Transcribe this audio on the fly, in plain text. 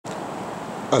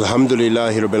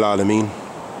Alhamdulillahi Rabbil Alameen.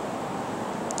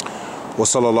 Wa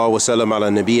sallallahu wa sallam ala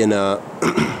nabiyyina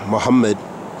Muhammad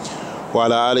wa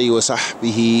ala alihi wa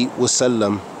sahbihi wa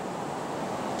sallam.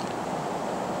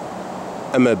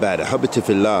 Amma ba'd. Habati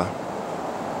fillah.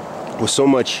 With so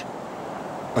much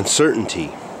uncertainty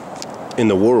in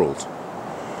the world,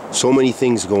 so many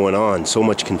things going on, so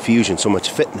much confusion, so much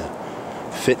fitnah.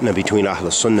 Fitnah between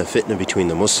Ahl Sunnah, fitnah between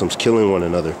the Muslims, killing one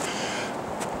another.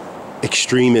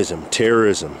 Extremism,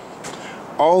 terrorism,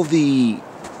 all the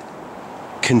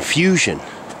confusion,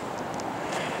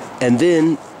 and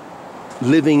then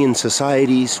living in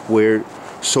societies where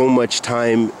so much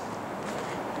time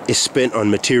is spent on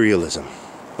materialism,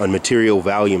 on material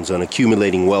values, on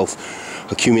accumulating wealth,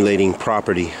 accumulating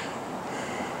property.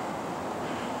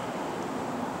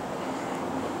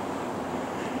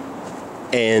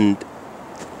 And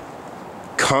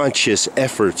conscious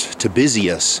efforts to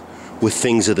busy us with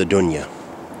things of the dunya,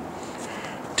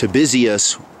 to busy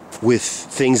us with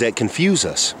things that confuse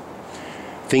us,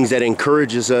 things that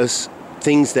encourage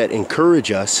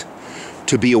us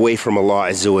to be away from Allah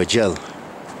Azza wa Jal.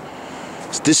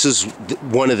 This is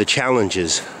one of the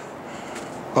challenges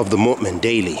of the mu'min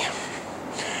daily,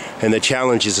 and the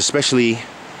challenges especially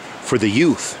for the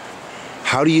youth.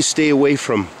 How do you stay away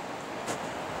from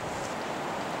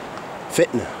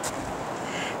fitnah?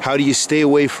 How do you stay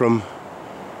away from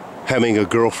having a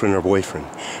girlfriend or boyfriend?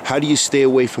 How do you stay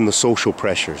away from the social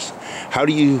pressures? How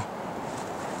do you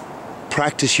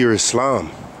practice your Islam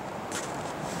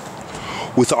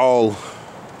with all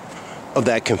of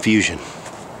that confusion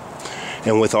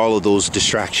and with all of those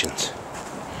distractions?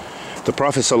 The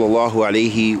Prophet sallallahu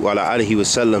alaihi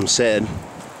wasallam said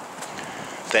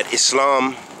that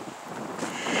Islam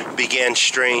began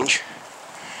strange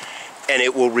and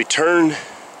it will return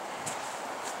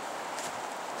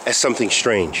as something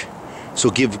strange. So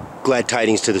give glad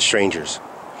tidings to the strangers.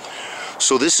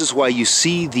 So this is why you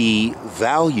see the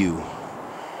value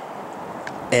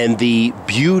and the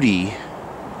beauty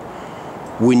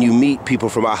when you meet people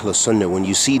from Ahl Sunnah, when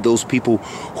you see those people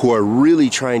who are really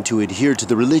trying to adhere to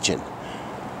the religion,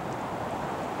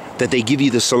 that they give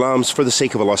you the salams for the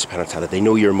sake of Allah subhanahu wa ta'ala. They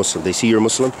know you're a Muslim. They see you're a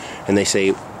Muslim and they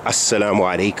say, Assalamu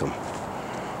alaikum.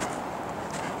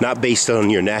 Not based on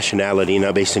your nationality,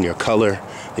 not based on your color,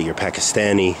 that you're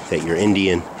Pakistani, that you're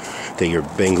Indian, that you're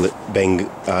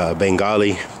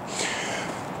Bengali,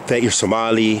 that you're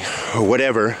Somali, or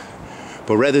whatever,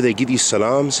 but rather they give you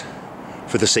salams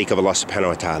for the sake of Allah subhanahu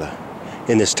wa ta'ala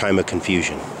in this time of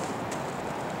confusion.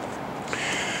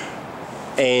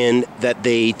 And that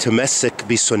they tamassak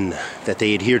bi sunnah, that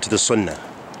they adhere to the sunnah.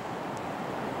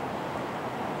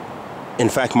 In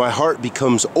fact, my heart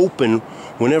becomes open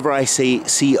whenever I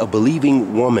see a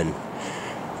believing woman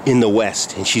in the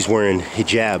West and she's wearing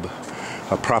hijab,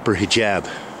 a proper hijab.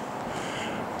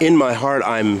 In my heart,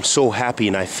 I'm so happy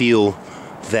and I feel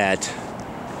that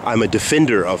I'm a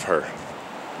defender of her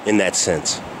in that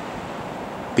sense.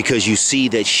 Because you see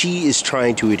that she is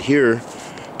trying to adhere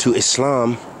to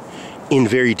Islam in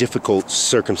very difficult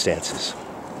circumstances.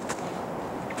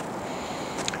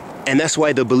 And that's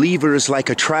why the believer is like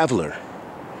a traveler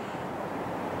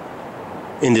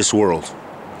in this world.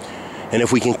 And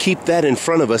if we can keep that in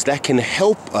front of us, that can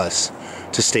help us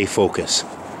to stay focused.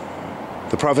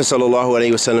 The Prophet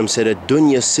ﷺ said,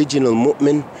 "Ad-dunya sijin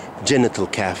al-mu'min, jannat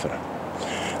al-kafir."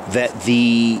 That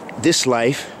this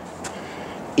life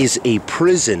is a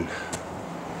prison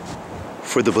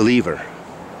for the believer,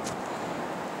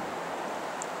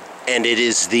 and it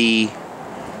is the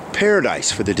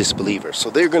paradise for the disbeliever. So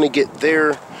they're going to get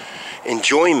their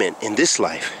enjoyment in this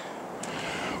life.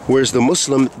 Whereas the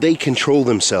Muslim, they control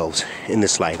themselves in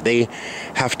this life. They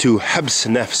have to habs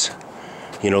nafs.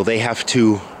 They have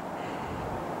to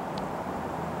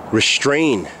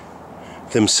restrain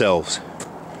themselves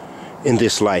in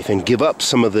this life and give up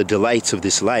some of the delights of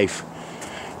this life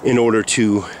in order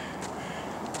to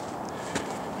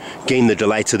gain the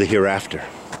delights of the hereafter.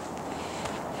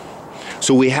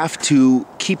 So we have to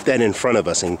keep that in front of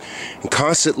us and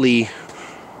constantly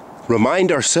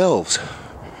remind ourselves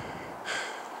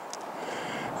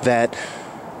that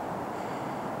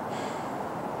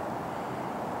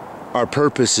our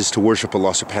purpose is to worship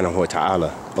Allah subhanahu wa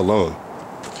ta'ala alone.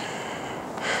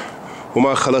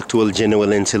 وَمَا خَلَقْتُ الْجِنَّ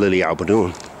وَالْإِنسَ إِلَّا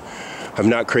لِيَعْبُدُونِ. I've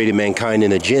not created mankind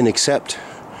and the jinn except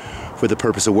for the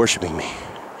purpose of worshiping me.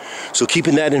 So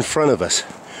keeping that in front of us,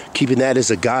 keeping that as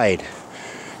a guide,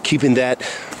 keeping that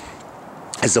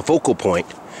as a focal point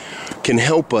can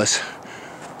help us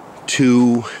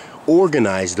to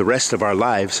organize the rest of our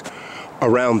lives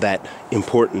around that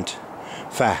important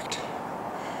fact.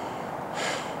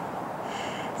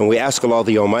 And we ask Allah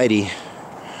the Almighty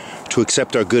to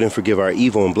accept our good and forgive our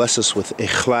evil, and bless us with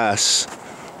ikhlas,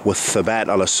 with thabat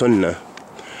ala sunnah.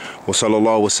 Wa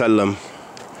sallallahu wa sallam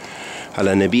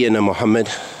ala nabiyyina Muhammad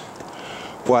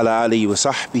wa ala alihi wa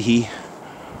sahbihi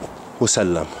wa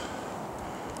sallam.